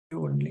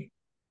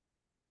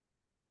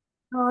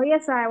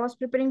Yes, I was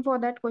preparing for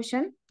that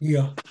question.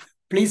 Yeah.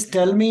 Please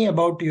tell me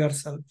about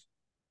yourself.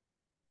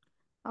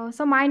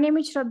 So my name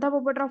is Shraddha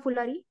Popatra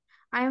Fulari.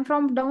 I am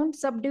from Down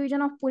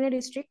subdivision of Pune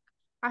district.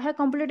 I have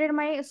completed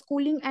my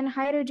schooling and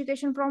higher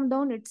education from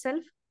Down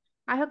itself.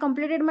 I have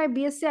completed my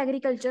BSc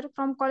Agriculture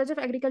from College of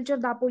Agriculture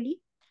Dapoli.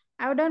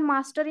 I have done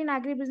Master in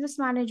Agribusiness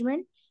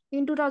Management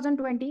in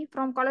 2020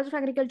 from College of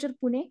Agriculture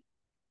Pune.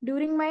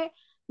 During my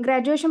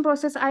graduation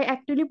process, I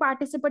actively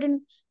participated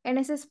in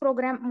NSS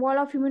program, Wall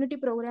of Humanity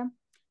program,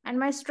 and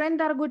my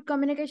strength are good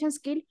communication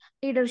skill,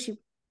 leadership.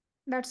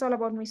 That's all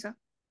about me, sir.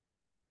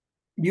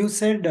 You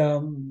said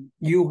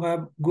you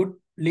have good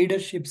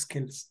leadership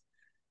skills.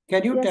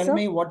 Can you Yes, tell sir.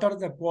 me what are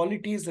the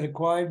qualities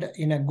required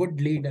in a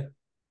good leader?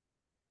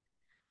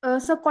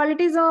 So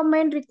qualities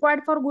main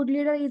required for good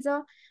leader is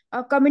a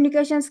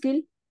communication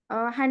skill,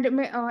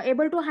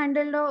 able to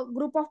handle a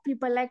group of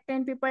people like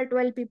 10 people,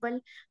 12 people,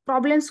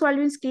 problem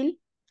solving skill,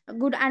 a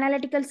good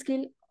analytical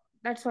skill.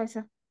 That's why,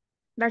 sir.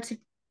 That's it.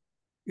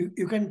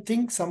 You can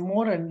think some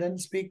more and then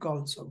speak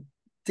also.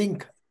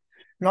 Think.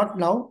 Not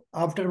now.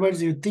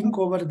 Afterwards, you think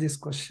over this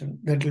question.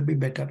 That will be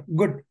better.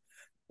 Good.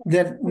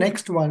 Then Okay.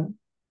 next one.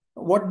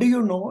 What do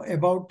you know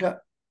about?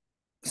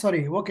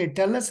 Sorry. Okay.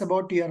 Tell us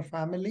about your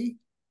family.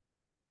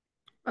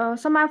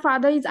 So my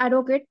father is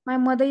advocate. My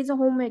mother is a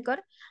homemaker.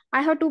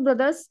 I have two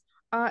brothers.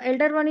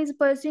 Elder one is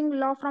pursuing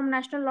law from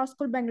National Law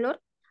School, Bangalore.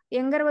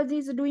 Younger one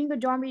is doing a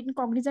job in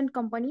Cognizant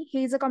company.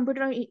 He is a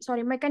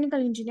mechanical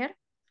engineer.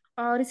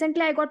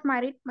 Recently, I got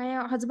married. My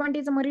husband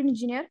is a marine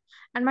engineer,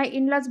 and my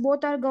in-laws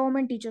both are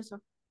government teachers, sir.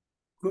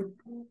 Good.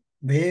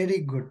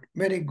 Very good.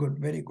 Very good.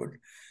 Very good.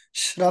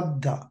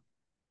 Shraddha.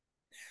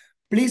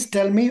 Please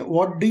tell me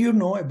what do you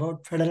know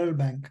about Federal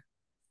Bank?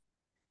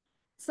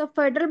 So,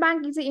 Federal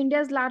Bank is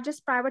India's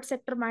largest private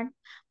sector bank,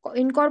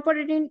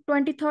 incorporated in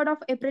 23rd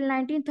of April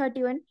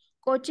 1931,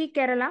 Kochi,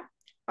 Kerala.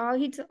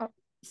 Its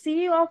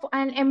CEO of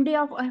and MD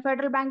of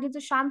Federal Bank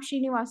is Sham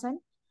Srinivasan,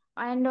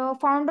 and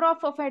founder of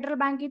Federal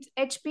Bank is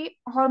HP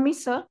Hormis,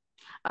 sir.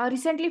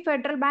 Recently,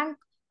 Federal Bank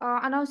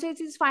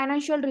announces its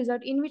financial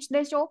result, in which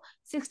they show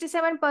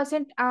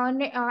 67%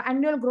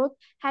 annual growth,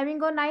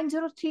 having a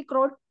 903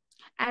 crore,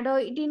 and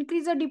it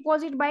increased the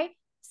deposit by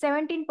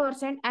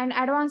 17%, and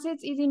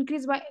advances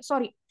increased by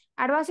 17%,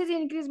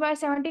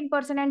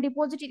 and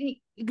deposit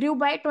grew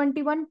by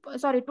 20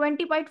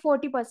 by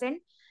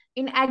 40%.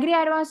 In agri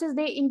advances,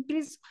 they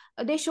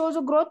shows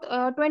a growth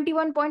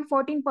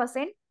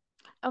 21.14%.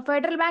 A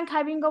Federal Bank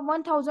having a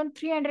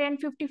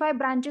 1,355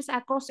 branches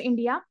across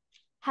India,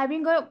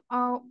 having a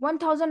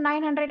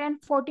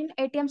 1,914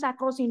 ATMs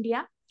across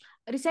India.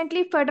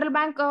 Recently, Federal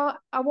Bank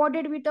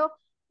awarded with a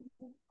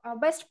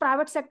best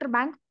private sector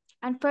bank,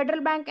 and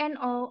Federal Bank and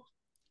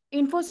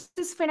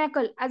Infosys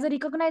Finacle as a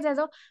recognized as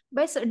a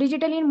best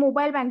digital in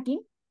mobile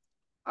banking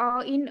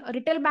in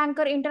Retail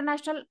Banker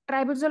International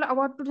Tribunal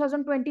Award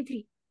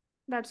 2023.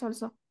 That's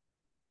also.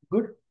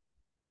 Good.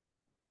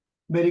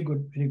 Very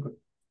good. Very good.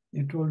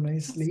 You told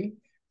nicely.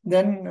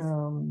 Then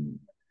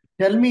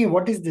tell me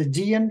what is the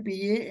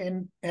GNPA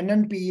and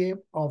NNPA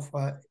of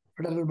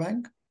Federal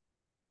Bank?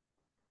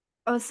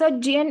 Sir,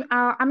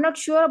 I'm not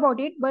sure about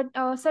it, but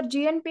sir,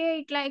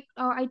 GNPA it like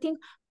I think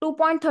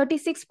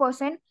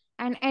 2.36%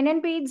 and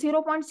NNP is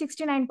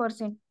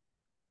 0.69%.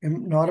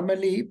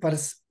 Normally, per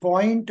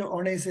point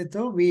होने से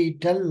तो we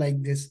tell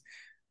like this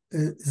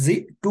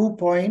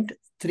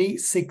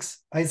 2.36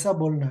 ऐसा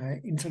बोलना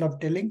है instead of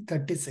telling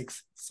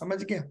 36.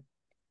 समझ गया?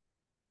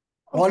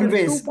 Okay,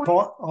 Always 2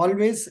 point.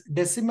 always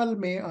decimal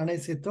में आने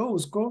से तो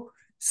उसको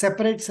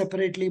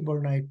separately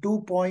बोलना है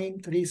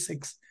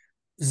 2.36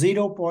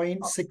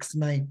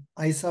 0.69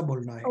 ऐसा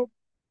बोलना है.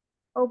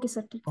 Okay,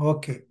 sir. ठीक है.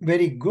 Okay,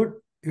 very good.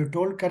 You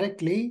told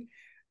correctly.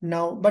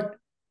 Now, but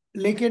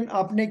लेकिन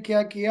आपने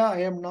क्या किया?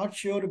 I am not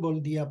sure बोल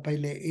दिया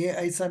पहले. ये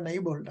ऐसा नहीं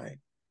बोलना है.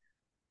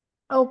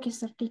 Okay,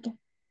 sir. ठीक है.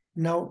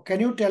 Now, can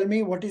you tell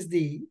me what is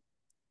the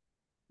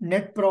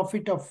net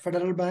profit of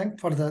Federal Bank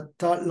for the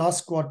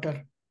last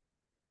quarter?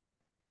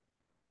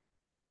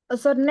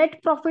 Sir,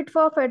 net profit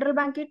for Federal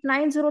Bank is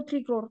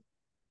 903 crore.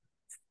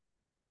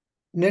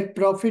 Net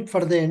profit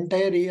for the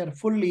entire year,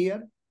 full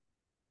year,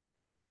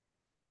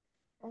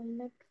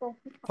 Net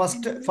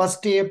profit.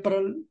 1st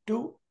April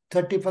to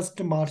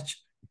 31st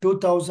March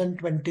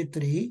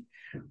 2023.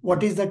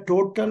 What is the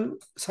total,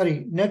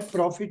 sorry, net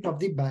profit of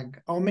the bank?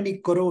 How many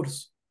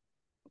crores?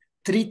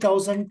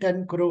 3010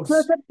 No, crores.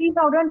 sir,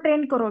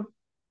 3,010 crore.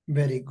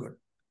 Very good.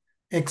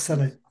 Yes.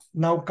 Excellent.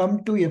 Now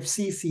come to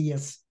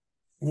FCCS.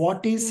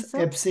 What is Yes,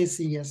 sir.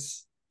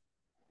 FCCS?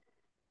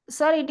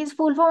 Sir, it is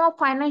full form of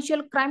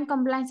Financial Crime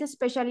Compliance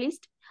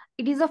Specialist.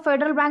 It is a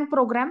federal bank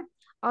program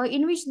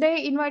in which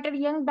they invited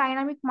young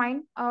dynamic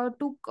mind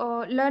to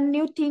learn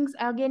new things,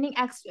 gaining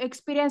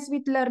experience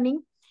with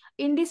learning.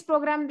 In this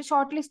program, the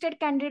shortlisted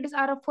candidates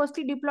are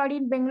firstly deployed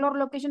in Bangalore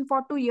location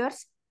for 2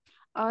 years.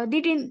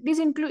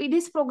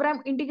 This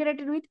program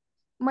integrated with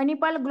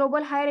Manipal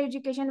Global Higher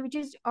Education, which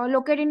is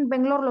located in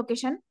Bangalore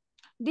location.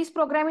 This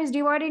program is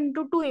divided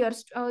into 2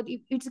 years.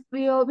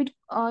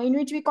 In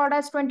which we called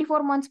as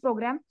 24 months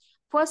program.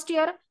 First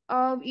year,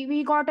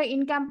 We got a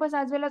in campus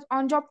as well as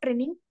on job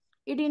training.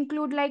 It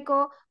include like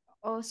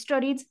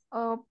studies,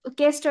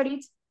 case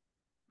studies,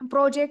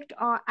 project,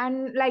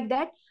 and like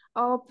that.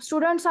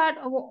 Students are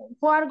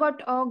who are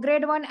got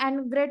grade 1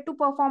 and grade 2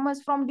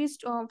 performance from this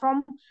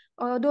from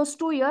those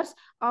 2 years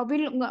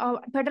will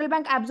federal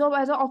bank absorb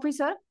as an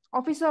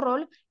officer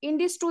role. In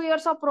these 2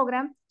 years of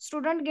program,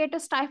 student get a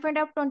stipend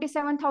of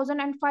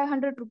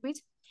 27,500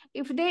 rupees.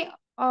 If they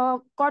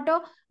got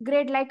a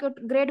grade like a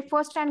grade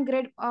first and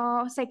grade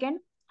second,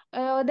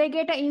 they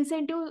get an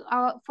incentive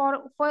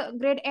for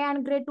grade A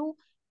and grade 2.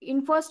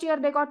 In first year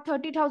they got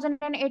 30,000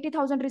 and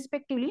 80,000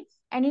 respectively,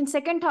 and in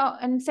second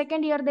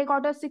year they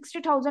got a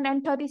 60,000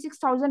 and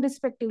 36,000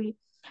 respectively.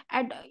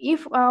 And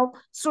if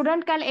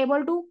student can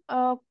able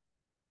to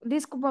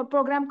this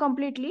program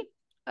completely,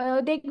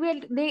 they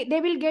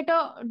will get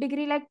a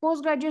degree like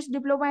postgraduate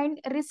diploma in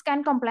risk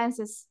and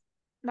compliances.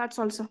 That's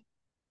also.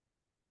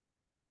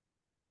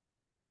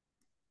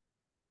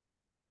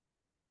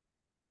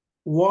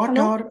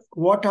 Hello.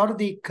 What are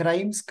the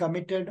crimes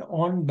committed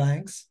on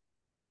banks?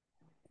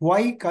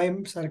 Why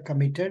crimes are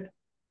committed?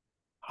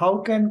 How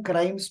can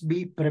crimes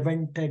be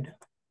prevented?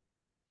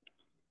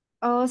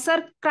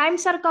 Sir,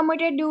 crimes are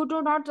committed due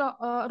to not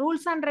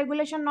rules and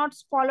regulation not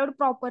followed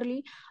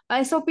properly.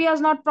 SOP is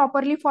not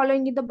properly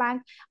following in the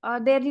bank.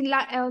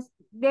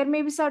 There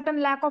may be certain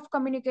lack of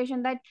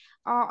communication that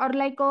or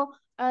like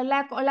a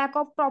lack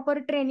of proper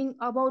training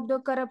about the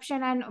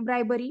corruption and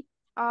bribery.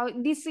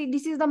 This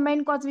is the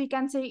main cause we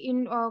can say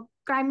in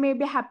crime may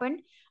be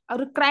happened.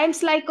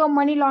 Crimes like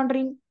money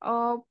laundering,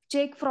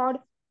 check fraud,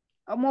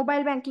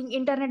 mobile banking,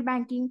 internet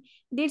banking.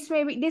 This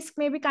may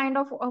be kind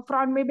of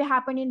fraud may be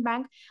happen in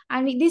bank,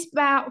 and this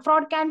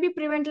fraud can be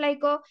prevent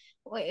like a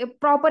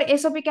proper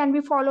SOP can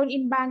be followed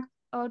in bank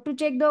to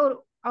check the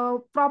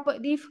proper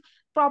if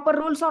proper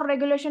rules or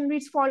regulation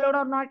is followed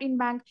or not in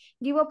bank.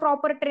 Give a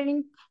proper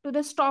training to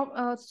the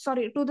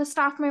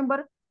staff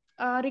member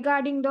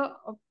regarding the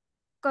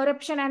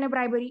corruption and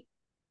bribery,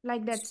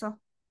 like that, sir.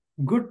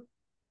 Good.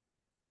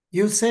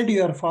 You said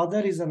your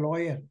father is a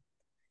lawyer.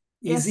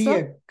 Is Yes, he sir.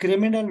 a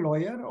criminal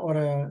lawyer or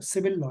a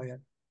civil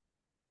lawyer?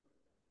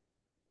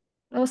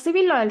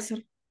 Civil lawyer, sir.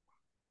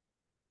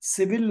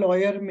 Civil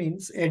lawyer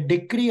means a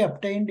decree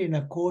obtained in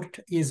a court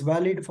is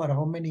valid for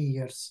how many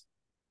years?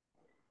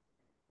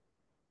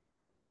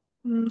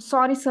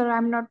 Sorry, sir,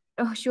 I'm not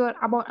sure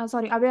about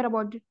aware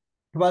about it.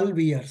 12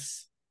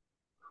 years.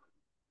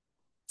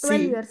 12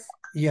 See, years.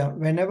 yeah,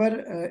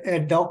 whenever a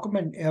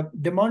document, a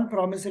demand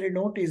promissory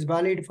note is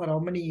valid for how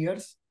many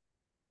years?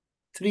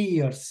 3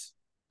 years.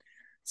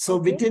 So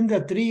Okay. within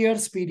the 3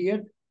 years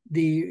period,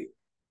 the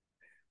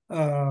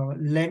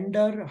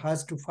lender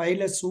has to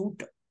file a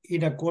suit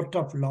in a court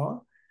of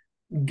law,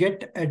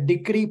 get a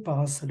decree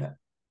passed,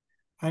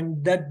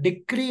 and that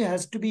decree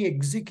has to be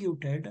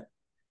executed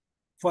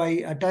by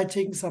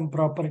attaching some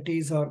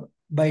properties or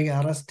by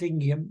arresting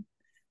him.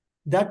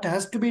 That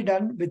has to be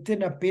done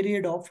within a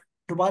period of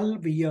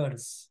 12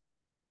 years.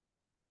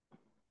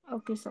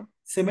 Okay, sir.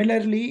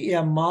 Similarly,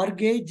 a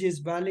mortgage is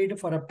valid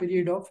for a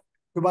period of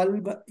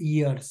 12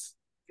 years.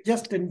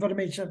 Just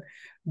information.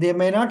 They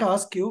may not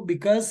ask you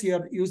because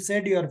you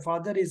said your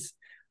father is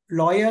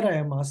lawyer. I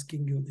am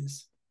asking you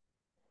this.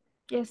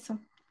 Yes, sir.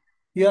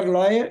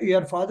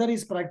 Your father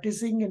is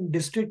practicing in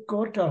district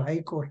court or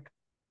high court.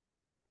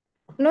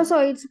 No,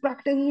 sir,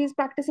 he is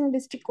practicing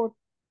district court.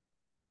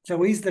 So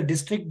who is the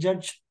district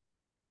judge?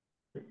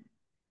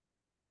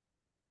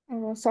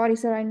 Sorry,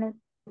 sir, I don't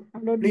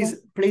know.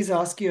 Please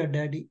ask your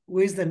daddy.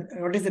 What is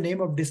the name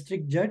of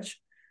district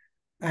judge?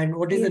 And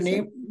what is the Yes,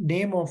 sir.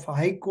 name of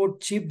High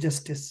Court Chief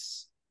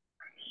Justice?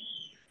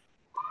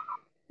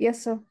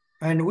 Yes, sir.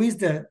 And who is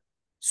the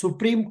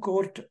Supreme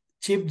Court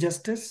Chief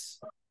Justice?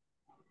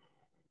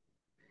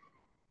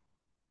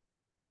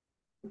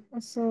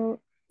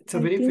 So It's a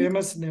I very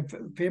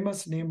think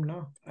famous name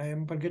now. I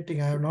am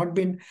forgetting. I have not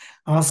been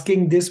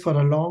asking this for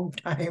a long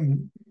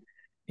time.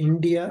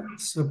 India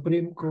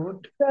Supreme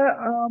Court. sir,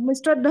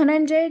 Mr.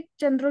 Dhananjay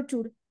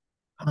Chandrachud.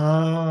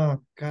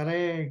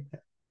 Correct.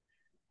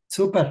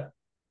 Super.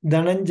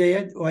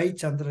 Dhananjaya Y.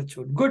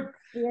 Chandrachud. Good.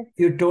 Yes,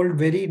 You told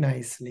very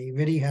nicely.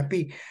 Very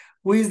happy.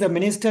 Who is the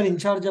minister in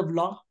charge of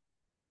law?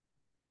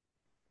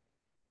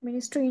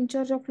 Minister in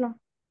charge of law.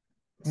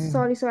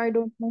 Sorry, sir, I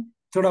don't know.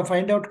 थोड़ा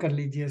find out कर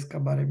लीजिए इसका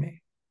बारे में.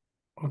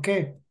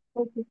 Okay.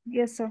 Okay.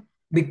 Yes, sir.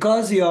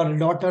 Because you are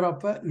daughter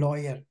of a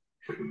lawyer.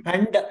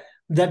 And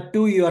that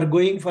too you are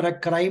going for a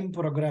crime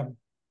program.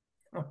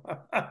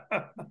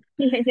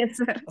 Yes,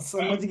 sir.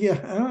 समझ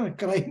गया?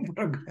 Crime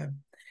program.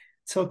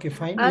 It's okay,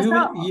 fine.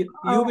 So,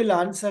 You will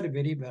answer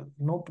very well.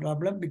 No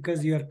problem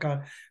because your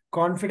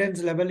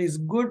confidence level is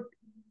good.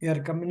 Your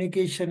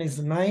communication is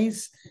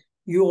nice.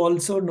 You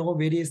also know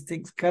various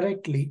things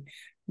correctly.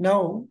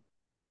 Now,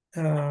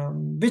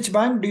 which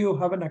bank do you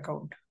have an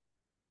account?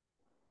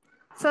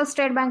 sir,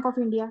 State Bank of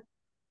India.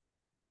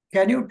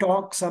 Can you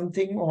talk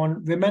something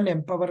on women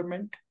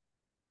empowerment?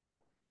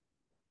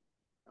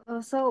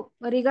 So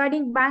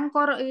regarding bank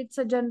or it's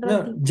a general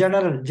No, thing?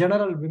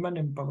 general women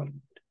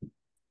empowerment.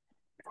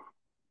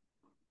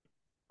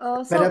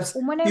 So Perhaps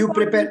women you empowerment,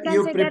 we prepare,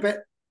 can say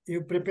that.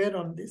 you prepare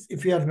on this.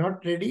 If you are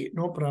not ready,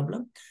 no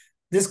problem.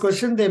 This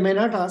question they may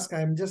not ask.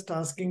 I am just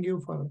asking you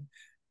for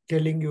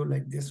telling you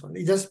like this one.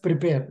 Just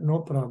prepare, no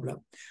problem.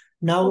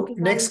 Now, Okay,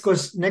 so I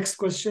will. next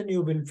question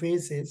you will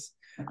face is,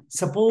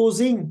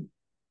 supposing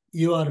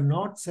you are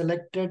not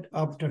selected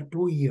after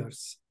 2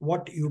 years,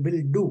 what you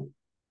will do?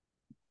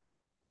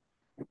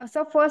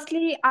 So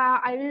firstly,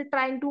 I will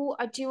try to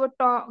achieve a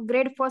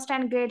grade first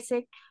and grade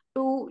sec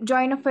to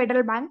join a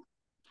federal bank.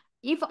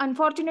 If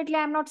unfortunately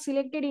I am not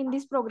selected in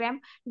this program,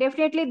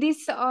 definitely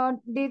this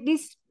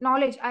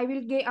knowledge I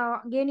will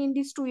gain in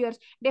these 2 years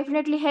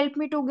definitely help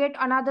me to get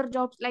another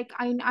jobs like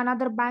in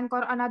another bank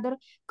or another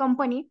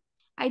company,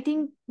 I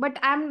think. But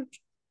I'm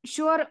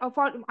sure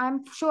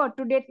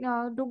to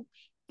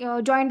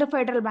join the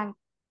federal bank.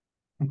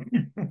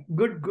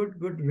 Good, good,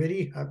 good.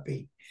 Very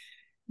happy.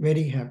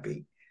 Very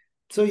happy.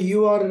 So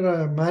you are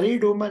a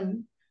married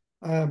woman.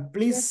 Yes,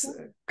 Please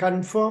sir.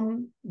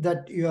 confirm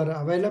that your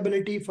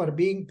availability for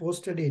being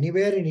posted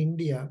anywhere in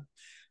India,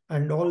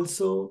 and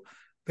also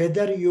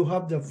whether you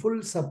have the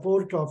full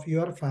support of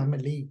your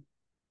family.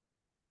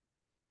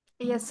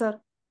 Yes, sir.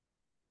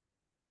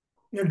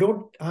 You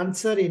don't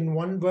answer in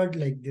one word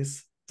like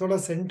this. थोड़ा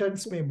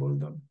sentence में बोल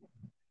दो.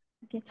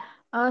 Okay.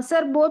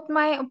 Sir, both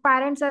my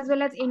parents as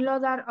well as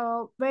in-laws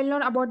are well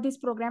known about this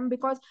program,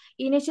 because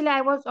initially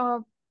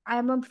I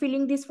am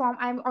filling this form.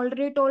 I'm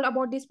already told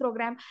about this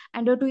program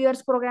and the 2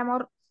 years program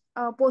or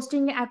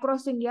posting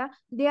across India.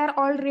 They are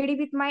all ready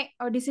with my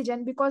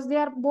decision, because they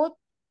are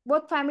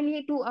both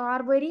family to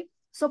are very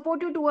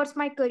supportive towards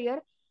my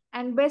career.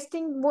 And best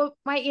thing, both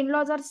my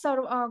in-laws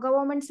are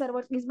government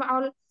servers. Is my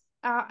all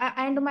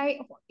and my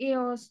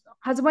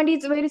husband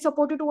is very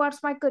supportive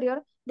towards my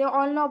career.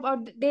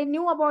 They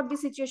knew about the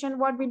situation,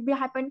 what will be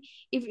happen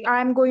if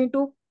I am going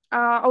to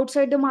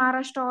outside the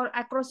Maharashtra or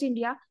across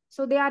India.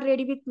 So they are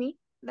ready with me.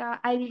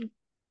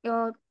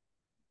 I'll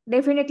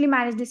definitely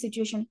manage the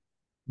situation.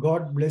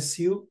 God bless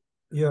you.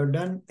 You have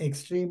done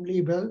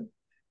extremely well.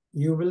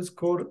 You will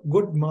score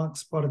good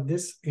marks for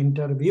this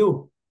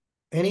interview.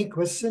 Any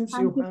questions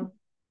you Thank you. have?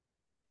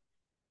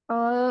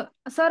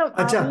 Sir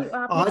अच्छा, आपने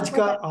पता आज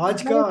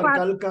का मेरे और father.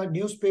 कल का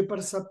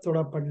newspaper सब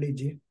थोड़ा पढ़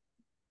लीजिए.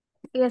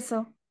 Yes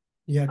sir.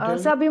 या टेल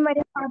सर मी. अभी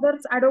मेरे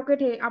फादर्स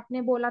एडवोकेट है,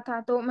 आपने बोला था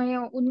तो मैं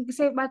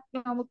उनसे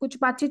कुछ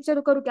बातचीत से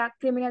करूँ क्या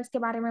क्रिमिनल्स के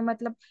बारे में,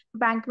 मतलब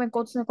बैंक में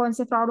कौन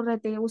से फ्रॉड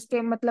रहते हैं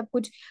उसके, मतलब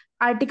कुछ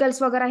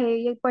आर्टिकल्स वगैरह है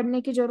ये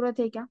पढ़ने की जरूरत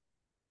है क्या?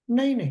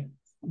 नहीं नहीं,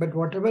 but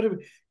what ever,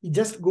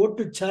 just go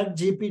to chat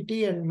GPT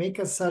and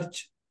make a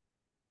search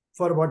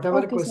for what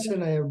ever okay sir.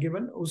 Question I have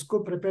given, उसको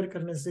प्रिपेयर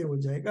करने से हो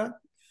जाएगा.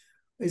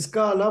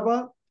 इसका अलावा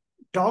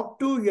talk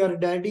to your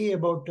daddy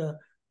about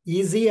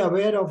is he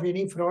aware of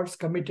any frauds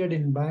committed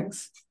in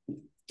banks.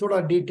 थोड़ा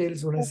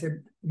details होने से,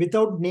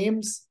 without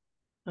names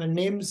and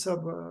names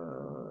of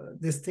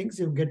these things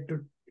you get to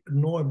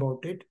know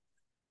about it.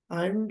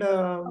 And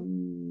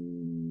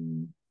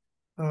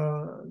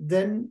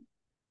then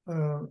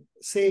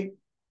say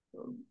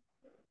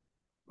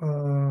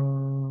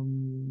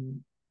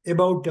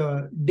about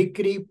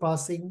decree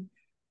passing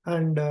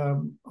and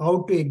how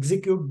to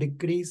execute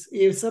decrees.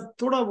 ये सब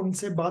थोड़ा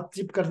उनसे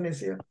बातचीत करने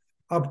से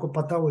आपको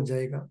पता हो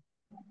जाएगा.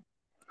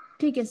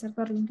 ठीक है सर,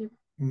 कर लूंगी।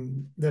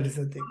 That is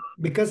the thing,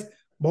 because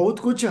बहुत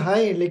कुछ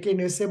है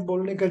लेकिन ऐसे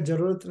बोलने का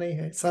जरूरत नहीं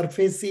है.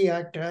 सरफेसी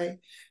एक्ट है,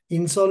 हाँ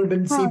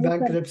insolvency yes sir.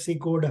 Bankruptcy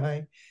code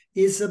है,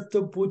 ये सब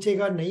तो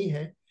पूछेगा नहीं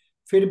है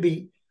फिर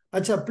भी.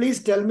 अच्छा,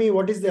 please tell me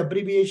what is the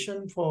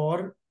abbreviation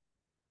for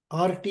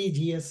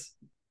RTGS?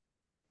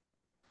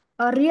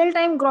 Real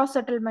time gross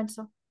settlement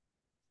sir.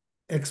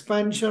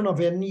 Expansion of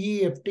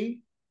NEFT.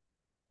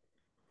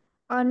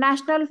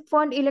 National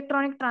fund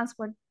electronic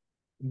transfer.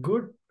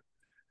 Good.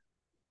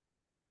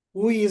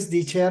 Who is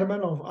the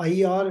chairman of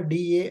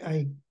IRDAI?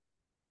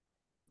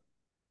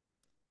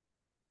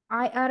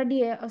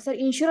 IRDA sir,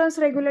 insurance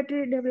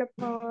regulatory Ah,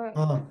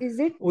 develop,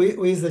 is it?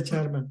 who is the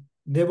chairman?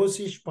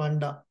 Devosish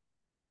Panda.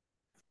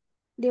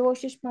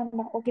 देवोशिष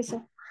Panda, okay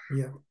sir.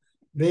 Yeah.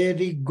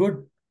 Very good.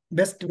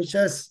 Best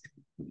wishes.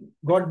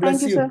 God thank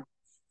bless you sir. you.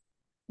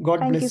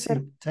 God thank you bless sir.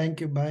 you.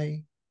 Thank you. Bye.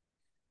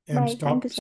 I'm bye, thank stopped. You.